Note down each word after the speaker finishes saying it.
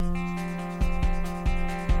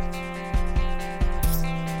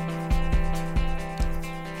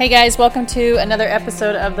Hey guys, welcome to another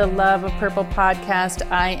episode of the Love of Purple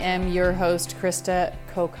podcast. I am your host, Krista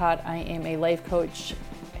Kokot. I am a life coach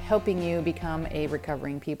helping you become a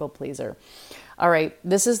recovering people pleaser. All right,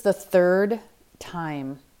 this is the fourth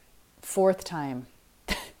time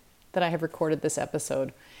that I have recorded this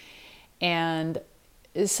episode. And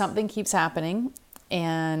something keeps happening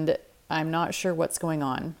and I'm not sure what's going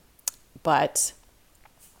on, but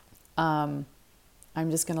I'm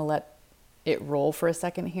just going to let it roll for a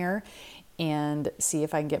second here and see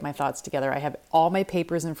if I can get my thoughts together. I have all my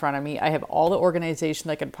papers in front of me. I have all the organization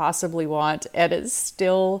I could possibly want, and it's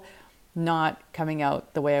still not coming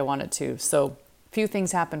out the way I want it to. So few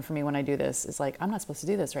things happen for me when I do this. It's like, I'm not supposed to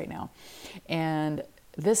do this right now. And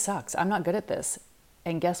this sucks. I'm not good at this.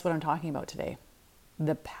 And guess what I'm talking about today?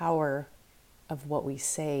 The power of what we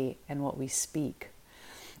say and what we speak,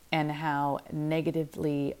 and how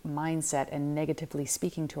negatively mindset and negatively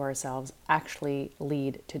speaking to ourselves actually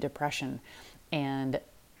lead to depression and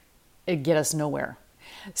it get us nowhere.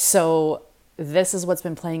 So this is what's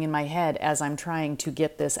been playing in my head as I'm trying to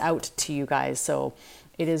get this out to you guys. So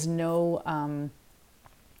it is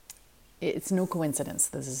it's no coincidence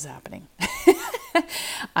this is happening.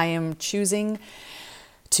 I am choosing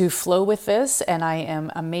to flow with this, and I am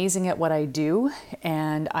amazing at what I do,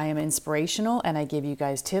 and I am inspirational, and I give you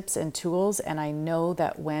guys tips and tools, and I know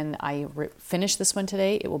that when I finish this one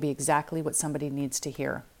today, it will be exactly what somebody needs to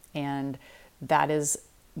hear. And that is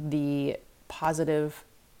the positive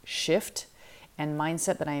shift and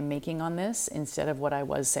mindset that I am making on this instead of what I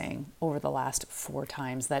was saying over the last 4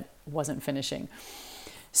 times that wasn't finishing.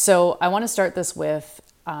 So I want to start this with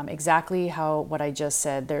exactly what I just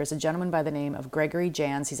said. There's a gentleman by the name of Gregory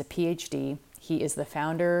Jans. He's a PhD. He is the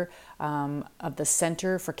founder of the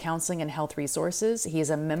Center for Counseling and Health Resources. He is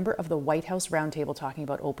a member of the White House Roundtable talking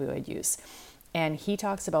about opioid use. And he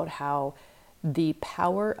talks about how the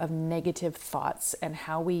power of negative thoughts and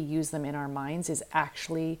how we use them in our minds is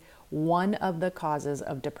actually one of the causes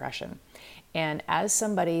of depression. And as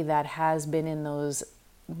somebody that has been in those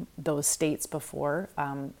states before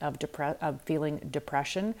of feeling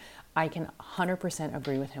depression, I can 100%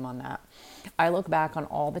 agree with him on that. I look back on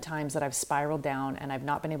all the times that I've spiraled down and I've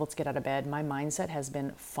not been able to get out of bed. My mindset has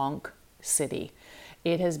been funk city.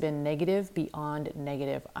 It has been negative beyond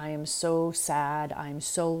negative. I am so sad. I'm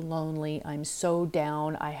so lonely. I'm so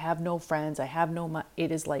down. I have no friends. I have no money. It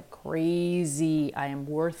is like crazy. I am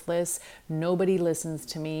worthless. Nobody listens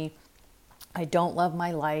to me. I don't love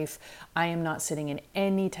my life. I am not sitting in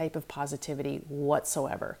any type of positivity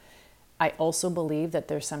whatsoever. I also believe that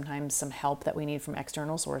there's sometimes some help that we need from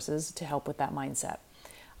external sources to help with that mindset.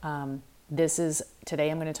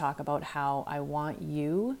 Today I'm going to talk about how I want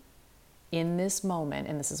you in this moment,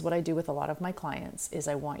 and this is what I do with a lot of my clients, is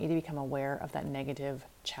I want you to become aware of that negative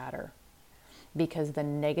chatter, because the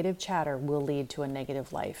negative chatter will lead to a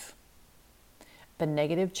negative life. The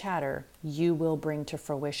negative chatter you will bring to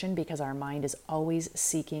fruition because our mind is always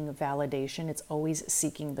seeking validation. It's always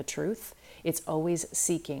seeking the truth. It's always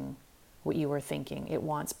seeking what you are thinking. It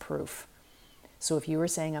wants proof. So if you were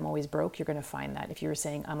saying I'm always broke, you're going to find that. If you were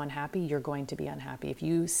saying I'm unhappy, you're going to be unhappy. If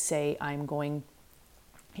you say I'm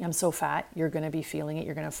so fat, you're going to be feeling it.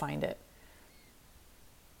 You're going to find it.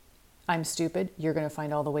 I'm stupid. You're going to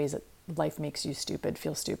find all the ways that life makes you stupid,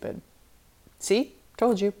 feel stupid. See?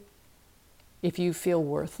 Told you. If you feel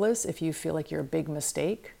worthless, if you feel like you're a big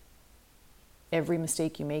mistake, every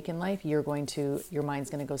mistake you make in life, your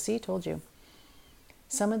mind's going to go, see, told you.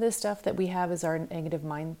 Some of this stuff that we have is our negative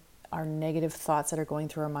thoughts that are going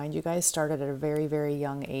through our mind, you guys, started at a very, very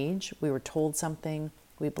young age. We were told something,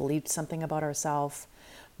 we believed something about ourselves.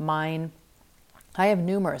 I have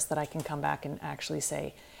numerous that I can come back and actually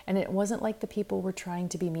say. And it wasn't like the people were trying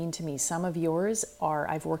to be mean to me. Some of yours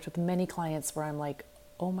I've worked with many clients where I'm like,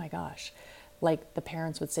 oh my gosh. Like the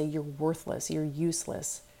parents would say, you're worthless, you're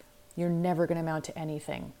useless, you're never going to amount to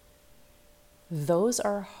anything. Those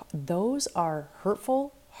are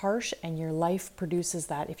hurtful, harsh, and your life produces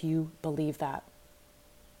that if you believe that.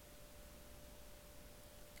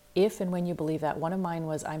 If and when you believe that. One of mine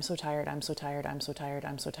was, I'm so tired, I'm so tired, I'm so tired,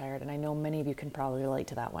 I'm so tired. And I know many of you can probably relate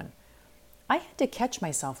to that one. I had to catch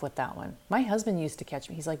myself with that one. My husband used to catch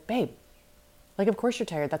me. He's like, babe, like, of course you're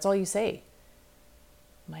tired. That's all you say.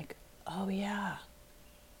 I'm like, oh yeah.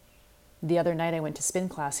 The other night I went to spin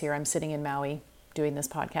class here. I'm sitting in Maui doing this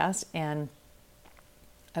podcast, and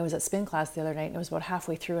I was at spin class the other night and it was about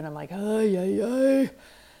halfway through and I'm like, I'm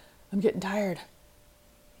getting tired,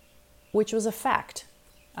 which was a fact.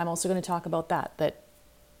 I'm also going to talk about that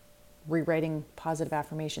rewriting positive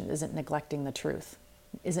affirmations isn't neglecting the truth,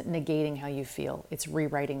 isn't negating how you feel. It's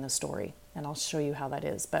rewriting the story. And I'll show you how that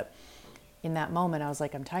is. But in that moment, I was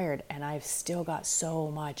like, I'm tired, and I've still got so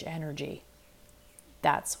much energy.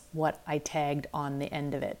 That's what I tagged on the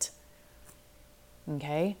end of it.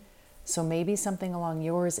 Okay? So maybe something along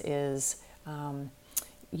yours is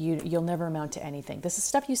you'll never amount to anything. This is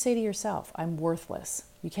stuff you say to yourself. I'm worthless.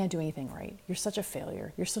 You can't do anything right. You're such a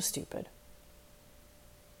failure. You're so stupid.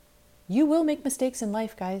 You will make mistakes in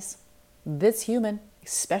life, guys. That's human,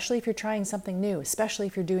 especially if you're trying something new, especially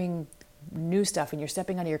if you're doing new stuff and you're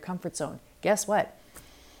stepping out of your comfort zone. Guess what?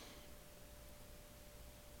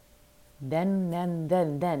 Then,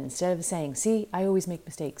 instead of saying, see, I always make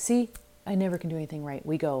mistakes. See, I never can do anything right.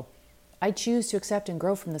 We go, I choose to accept and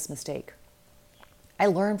grow from this mistake. I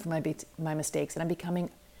learn from my mistakes, and I'm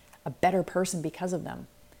becoming a better person because of them.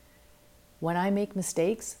 When I make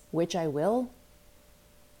mistakes, which I will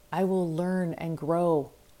learn and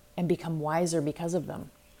grow and become wiser because of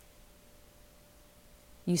them.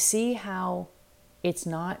 You see how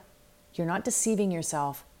you're not deceiving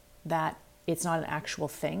yourself that it's not an actual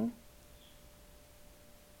thing.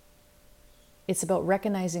 It's about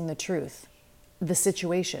recognizing the truth, the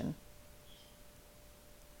situation,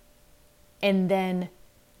 and then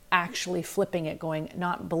actually flipping it, going,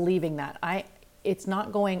 not believing that. It's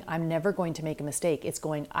not going, I'm never going to make a mistake. It's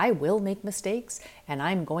going, I will make mistakes and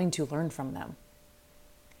I'm going to learn from them.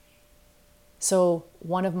 So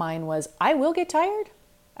one of mine was, I will get tired.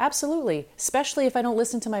 Absolutely. Especially if I don't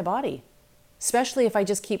listen to my body. Especially if I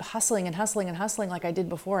just keep hustling and hustling and hustling like I did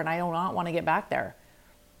before and I do not want to get back there.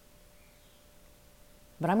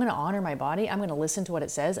 But I'm going to honor my body. I'm going to listen to what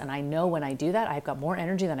it says. And I know when I do that, I've got more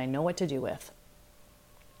energy than I know what to do with.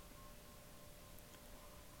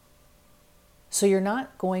 So you're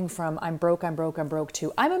not going from I'm broke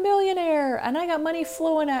to I'm a millionaire and I got money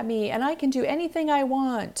flowing at me and I can do anything I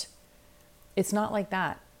want. It's not like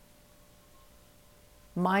that.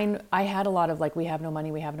 Mine, I had a lot of like, we have no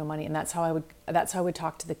money. And that's how I would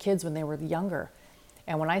talk to the kids when they were younger.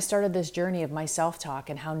 And when I started this journey of my self-talk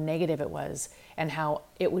and how negative it was and how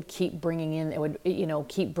it would keep bringing in,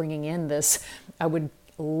 this, I would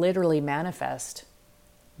literally manifest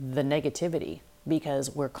the negativity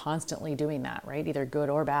because we're constantly doing that, right? Either good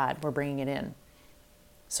or bad, we're bringing it in.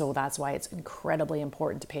 So that's why it's incredibly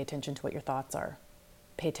important to pay attention to what your thoughts are.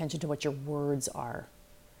 Pay attention to what your words are,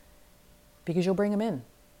 because you'll bring them in.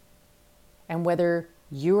 And whether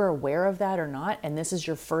you're aware of that or not, and this is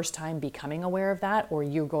your first time becoming aware of that, or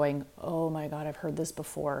you're going, oh my God, I've heard this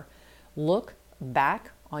before. Look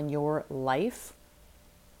back on your life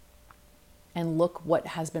and look what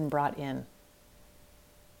has been brought in.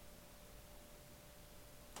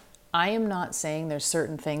 I am not saying there's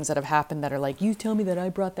certain things that have happened that are like, you tell me that I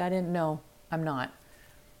brought that in. No, I'm not.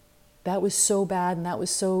 That was so bad and that was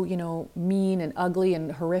so, mean and ugly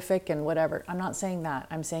and horrific and whatever. I'm not saying that.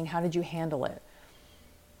 I'm saying, how did you handle it?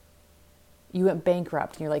 You went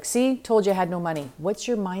bankrupt and you're like, see, told you I had no money. What's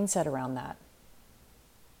your mindset around that?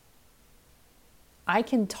 I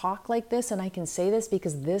can talk like this and I can say this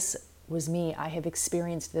because this was me. I have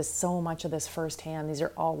experienced this, so much of this firsthand. These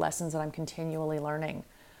are all lessons that I'm continually learning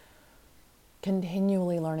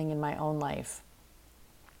in my own life.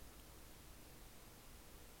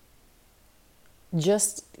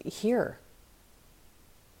 Just here,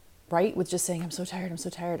 right? With just saying, I'm so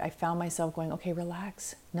tired. I found myself going, okay,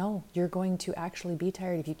 relax. No, you're going to actually be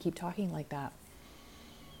tired if you keep talking like that.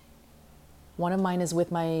 One of mine is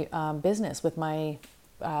with my business, with my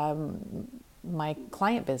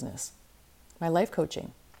client business, my life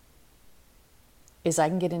coaching, is I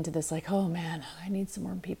can get into this like, oh man, I need some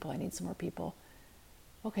more people.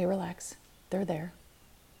 Okay, relax. They're there.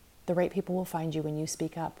 The right people will find you when you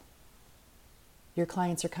speak up. Your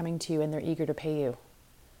clients are coming to you and they're eager to pay you.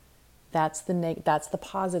 That's the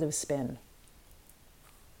positive spin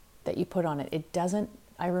that you put on it.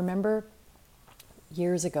 I remember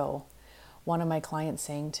years ago, one of my clients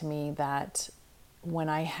saying to me that when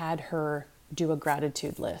I had her do a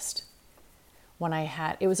gratitude list,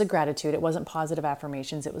 it was a gratitude, it wasn't positive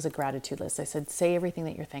affirmations, it was a gratitude list. I said, say everything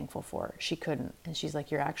that you're thankful for. She couldn't. And she's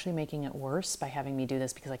like, you're actually making it worse by having me do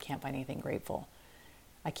this because I can't find anything grateful.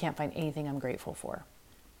 I can't find anything I'm grateful for.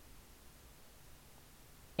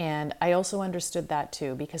 And I also understood that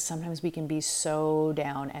too, because sometimes we can be so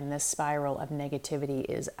down and this spiral of negativity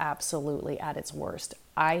is absolutely at its worst.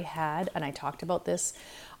 And I talked about this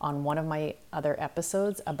on one of my other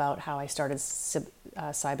episodes about how I started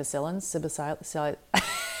psilocybin.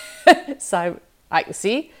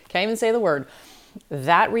 See, can't even say the word.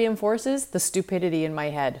 That reinforces the stupidity in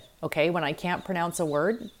my head. Okay, when I can't pronounce a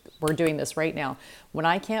word, we're doing this right now. When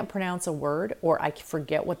I can't pronounce a word or I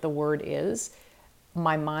forget what the word is,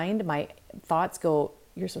 my thoughts go,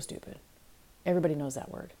 you're so stupid. Everybody knows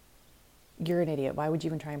that word. you're an idiot. Why would you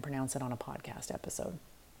even try and pronounce it on a podcast episode?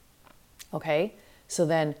 Okay. So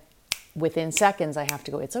then within seconds, I have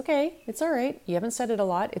to go, it's okay. It's all right. You haven't said it a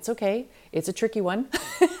lot. It's okay. It's a tricky one.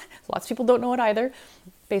 Lots of people don't know it either.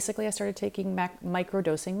 Basically, I started taking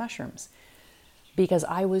microdosing mushrooms because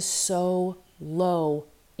I was so low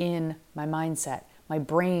in my mindset. My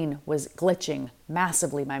brain was glitching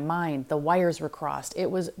massively. My mind, the wires were crossed.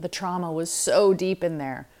 The trauma was so deep in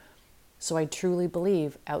there. So I truly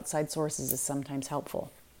believe outside sources is sometimes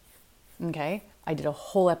helpful. Okay? I did a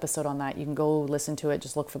whole episode on that. You can go listen to it.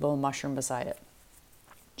 Just look for the little mushroom beside it.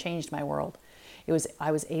 Changed my world.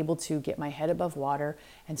 I was able to get my head above water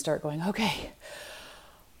and start going, okay,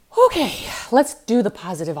 let's do the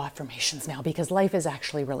positive affirmations now because life is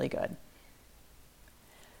actually really good.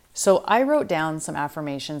 So I wrote down some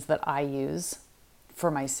affirmations that I use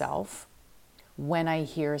for myself when I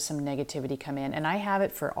hear some negativity come in. And I have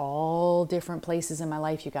it for all different places in my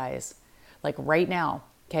life, you guys. Like right now,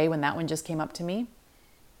 okay, when that one just came up to me,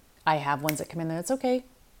 I have ones that come in and it's okay.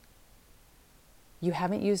 You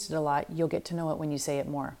haven't used it a lot. You'll get to know it when you say it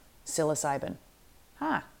more. Psilocybin.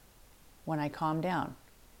 When I calm down,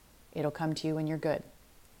 it'll come to you when you're good.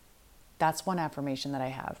 That's one affirmation that I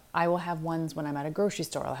have. I will have ones when I'm at a grocery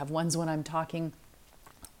store. I'll have ones when I'm talking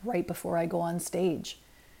right before I go on stage,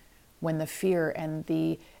 when the fear and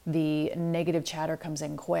the negative chatter comes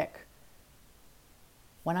in quick.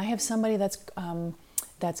 When I have somebody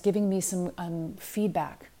that's giving me some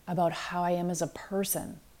feedback about how I am as a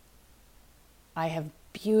person, I have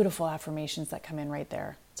beautiful affirmations that come in right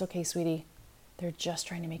there. It's okay, sweetie. They're just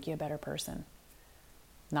trying to make you a better person.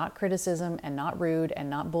 Not criticism and not rude and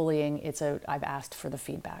not bullying. I've asked for the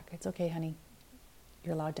feedback. It's okay, honey.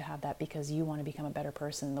 You're allowed to have that because you want to become a better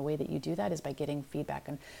person. The way that you do that is by getting feedback.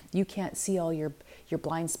 And you can't see all your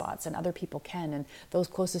blind spots, and other people can. And those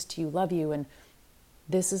closest to you love you. And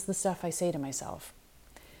this is the stuff I say to myself.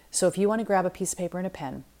 So if you want to grab a piece of paper and a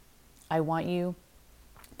pen, I want you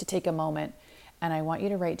to take a moment and I want you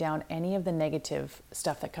to write down any of the negative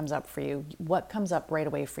stuff that comes up for you. What comes up right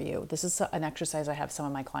away for you? This is an exercise I have some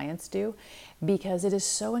of my clients do because it is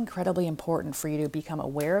so incredibly important for you to become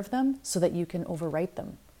aware of them so that you can overwrite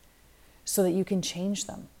them, so that you can change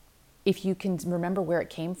them. If you can remember where it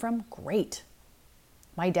came from, great.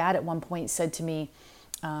 My dad at one point said to me,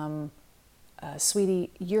 sweetie,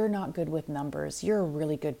 you're not good with numbers. You're a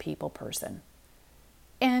really good people person.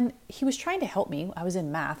 And he was trying to help me. I was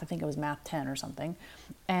in math. I think it was math 10 or something.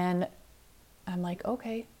 And I'm like,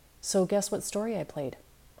 okay. So guess what story I played?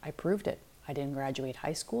 I proved it. I didn't graduate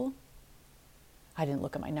high school. I didn't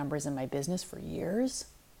look at my numbers in my business for years.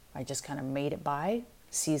 I just kind of made it by.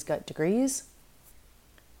 C's got degrees.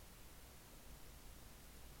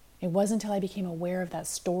 It wasn't until I became aware of that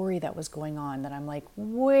story that was going on that I'm like,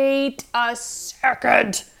 wait a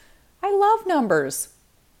second. I love numbers.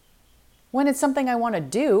 When it's something I want to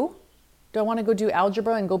do I want to go do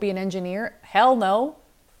algebra and go be an engineer? Hell no.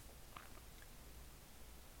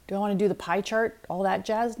 Do I want to do the pie chart, all that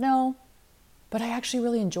jazz? No. But I actually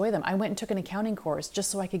really enjoy them. I went and took an accounting course just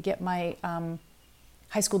so I could get my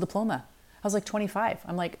high school diploma. I was like 25.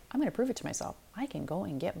 I'm like, I'm going to prove it to myself. I can go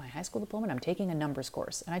and get my high school diploma and I'm taking a numbers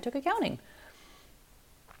course. And I took accounting.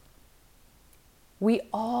 We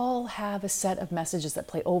all have a set of messages that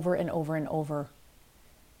play over and over and over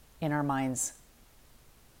in our minds.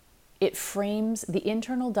 It frames the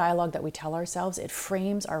internal dialogue that we tell ourselves. It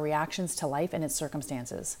frames our reactions to life and its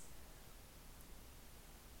circumstances.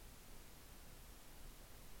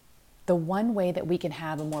 The one way that we can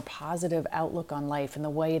have a more positive outlook on life and the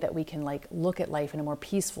way that we can look at life in a more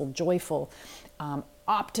peaceful, joyful,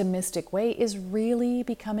 optimistic way is really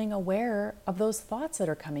becoming aware of those thoughts that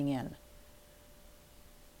are coming in.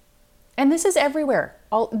 And this is everywhere.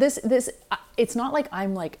 It's not like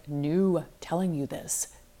I'm new telling you this.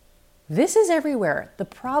 This is everywhere. The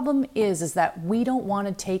problem is that we don't want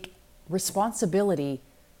to take responsibility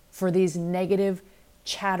for these negative,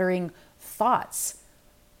 chattering thoughts.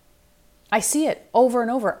 I see it over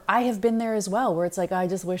and over. I have been there as well, where it's like, I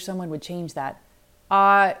just wish someone would change that.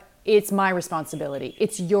 It's my responsibility.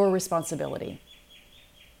 It's your responsibility.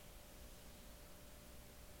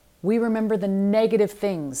 We remember the negative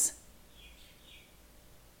things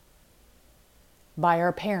by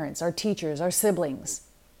our parents, our teachers, our siblings.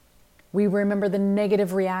 We remember the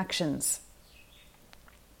negative reactions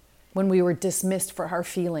when we were dismissed for our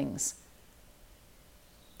feelings.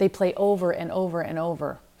 They play over and over and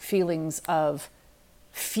over. Feelings of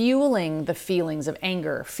fueling the feelings of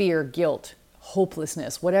anger, fear, guilt,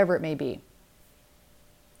 hopelessness, whatever it may be.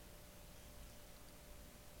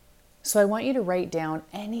 So I want you to write down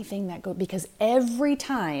anything that goes, because every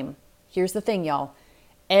time, here's the thing, y'all,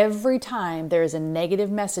 Every time there is a negative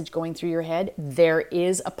message going through your head, there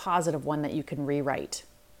is a positive one that you can rewrite.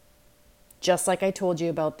 Just like I told you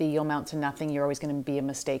about the you'll amount to nothing, you're always going to be a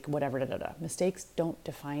mistake, whatever, da, da, da. Mistakes don't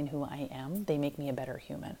define who I am. They make me a better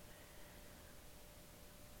human.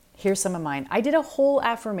 Here's some of mine. I did a whole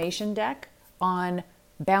affirmation deck on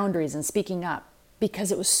boundaries and speaking up because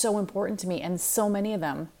it was so important to me. And so many of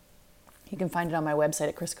them, you can find it on my website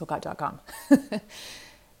at kristacocott.com.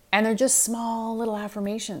 And they're just small little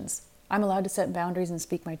affirmations. I'm allowed to set boundaries and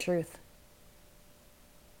speak my truth.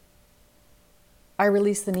 I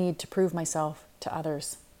release the need to prove myself to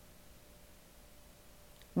others.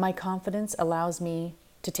 My confidence allows me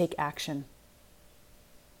to take action.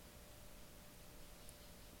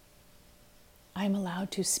 I'm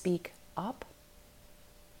allowed to speak up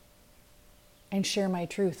and share my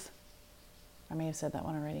truth. I may have said that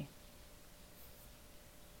one already.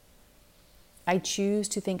 I choose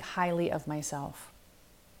to think highly of myself.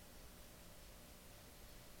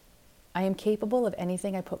 I am capable of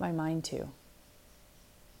anything I put my mind to.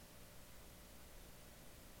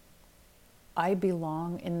 I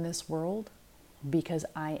belong in this world because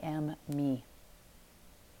I am me.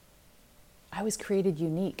 I was created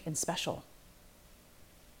unique and special.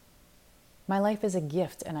 My life is a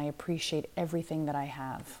gift and I appreciate everything that I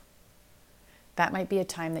have. That might be a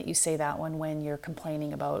time that you say that one when you're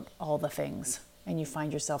complaining about all the things and you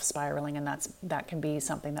find yourself spiraling, and that can be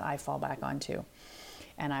something that I fall back onto.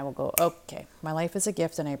 And I will go, okay, my life is a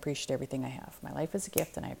gift and I appreciate everything I have. My life is a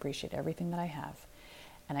gift and I appreciate everything that I have.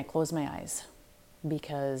 And I close my eyes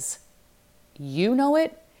because you know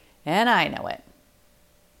it and I know it.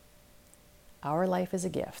 Our life is a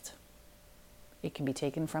gift. It can be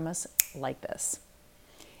taken from us like this.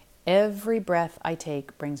 Every breath I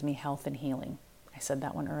take brings me health and healing. I said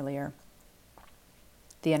that one earlier.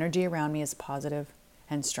 The energy around me is positive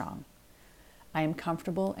and strong. I am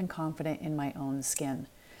comfortable and confident in my own skin.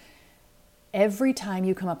 Every time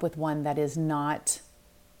you come up with one that is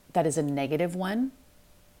a negative one,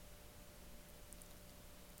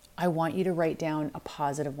 I want you to write down a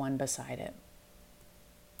positive one beside it.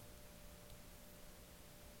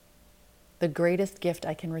 The greatest gift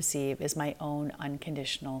I can receive is my own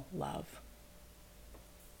unconditional love.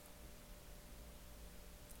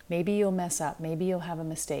 Maybe you'll mess up. Maybe you'll have a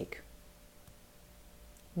mistake.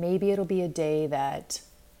 Maybe it'll be a day that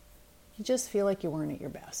you just feel like you weren't at your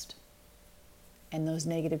best. And those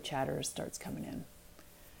negative chatters starts coming in.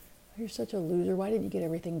 You're such a loser. Why didn't you get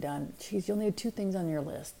everything done? Geez, you only had 2 things on your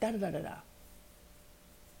list. Da da da da da.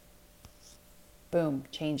 Boom,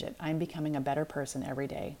 change it. I'm becoming a better person every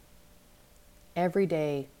day. Every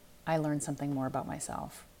day, I learn something more about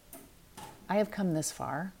myself. I have come this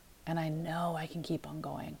far, and I know I can keep on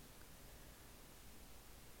going.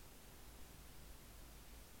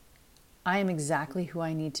 I am exactly who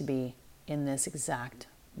I need to be in this exact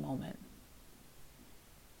moment.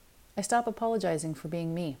 I stop apologizing for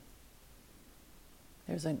being me.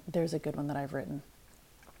 There's a good one that I've written.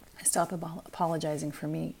 I stop apologizing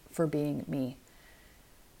for being me.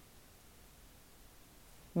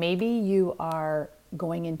 Maybe you are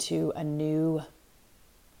going into a new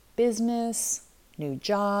business, new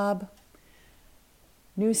job,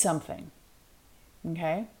 new something.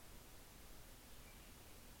 Okay?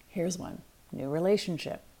 Here's one. New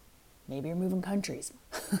relationship. Maybe you're moving countries.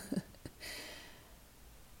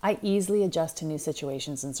 I easily adjust to new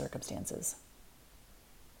situations and circumstances.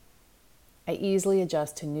 I easily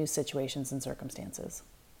adjust to new situations and circumstances.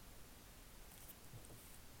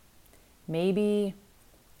 Maybe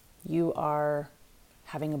you are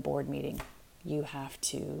having a board meeting. You have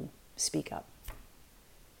to speak up.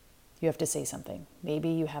 You have to say something. Maybe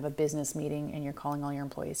you have a business meeting and you're calling all your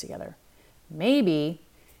employees together. Maybe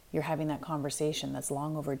you're having that conversation that's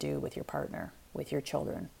long overdue with your partner, with your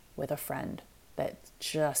children, with a friend that's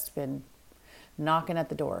just been knocking at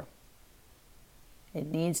the door. It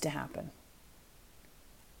needs to happen.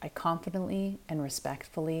 I confidently and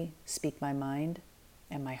respectfully speak my mind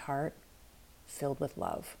and my heart filled with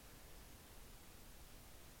love.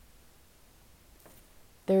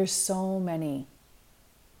 There's so many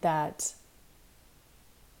that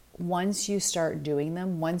once you start doing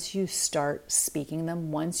them, once you start speaking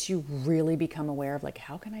them, once you really become aware of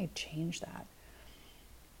how can I change that?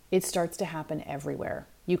 It starts to happen everywhere.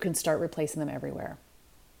 You can start replacing them everywhere.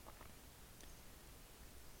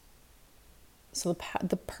 So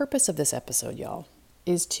the purpose of this episode, y'all,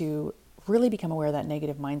 is to really become aware of that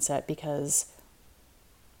negative mindset because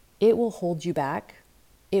it will hold you back.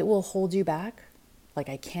 It will hold you back like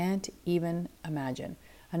I can't even imagine.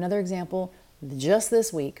 Another example, just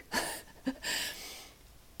this week,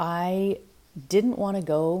 I didn't want to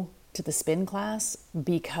go to the spin class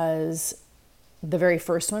because the very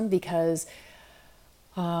first one, because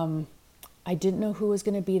I didn't know who was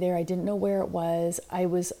going to be there. I didn't know where it was. I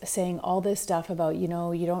was saying all this stuff about, you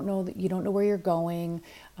don't know where you're going.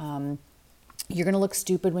 You're going to look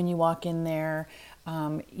stupid when you walk in there.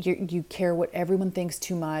 You care what everyone thinks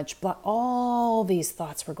too much. But all these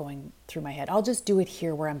thoughts were going through my head. I'll just do it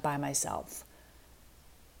here where I'm by myself.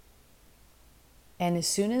 And as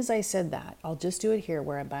soon as I said that, I'll just do it here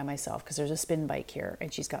where I'm by myself, because there's a spin bike here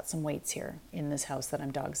and she's got some weights here in this house that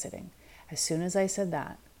I'm dog sitting. As soon as I said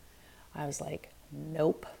that, I was like,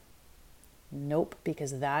 nope,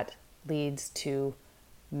 because that leads to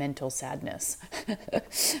mental sadness.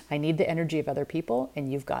 I need the energy of other people,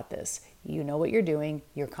 and you've got this. You know what you're doing.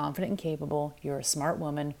 You're confident and capable. You're a smart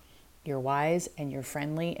woman. You're wise and you're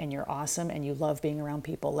friendly and you're awesome and you love being around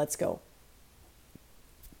people. Let's go.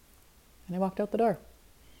 And I walked out the door.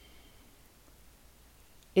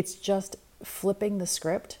 It's just flipping the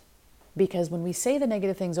script, because when we say the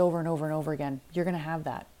negative things over and over and over again, you're going to have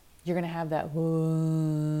that. You're going to have that.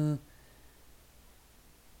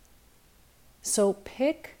 So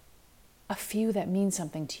pick a few that mean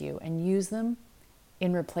something to you and use them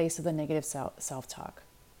in replace of the negative self-talk.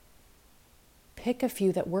 Pick a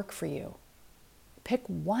few that work for you. Pick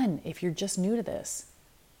one if you're just new to this.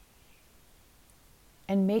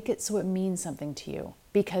 And make it so it means something to you,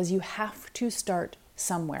 because you have to start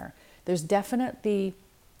somewhere. There's definitely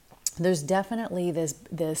this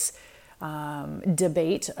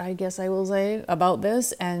debate, I guess I will say, about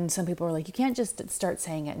this. And some people are like, you can't just start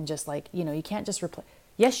saying it and just like, you can't just replace.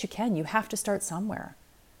 Yes, you can. You have to start somewhere.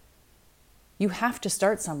 You have to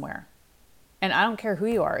start somewhere. And I don't care who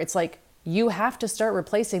you are. It's like, you have to start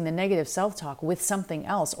replacing the negative self-talk with something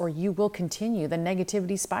else, or you will continue the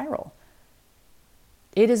negativity spiral.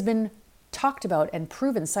 It has been talked about and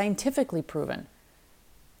proven, scientifically proven.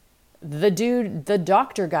 The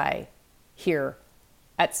doctor guy here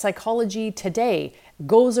at Psychology Today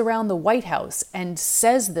goes around the White House and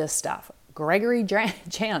says this stuff. Gregory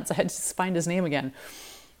Chance, I had to find his name again.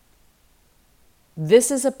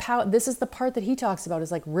 This is the part that he talks about,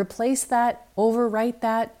 is like, replace that, overwrite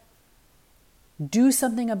that, do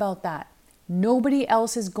something about that. Nobody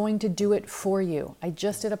else is going to do it for you. I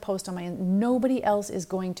just did a post on nobody else is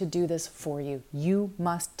going to do this for you. You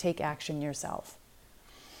must take action yourself.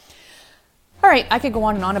 All right, I could go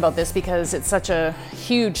on and on about this because it's such a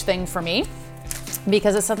huge thing for me,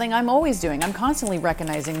 because it's something I'm always doing. I'm constantly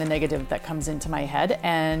recognizing the negative that comes into my head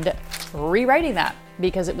and rewriting that,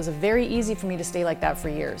 because it was very easy for me to stay like that for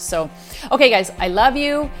years. So, okay guys, I love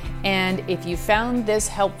you. And if you found this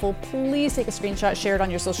helpful, please take a screenshot, share it on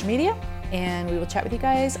your social media, and we will chat with you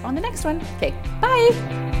guys on the next one. Okay,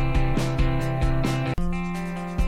 bye.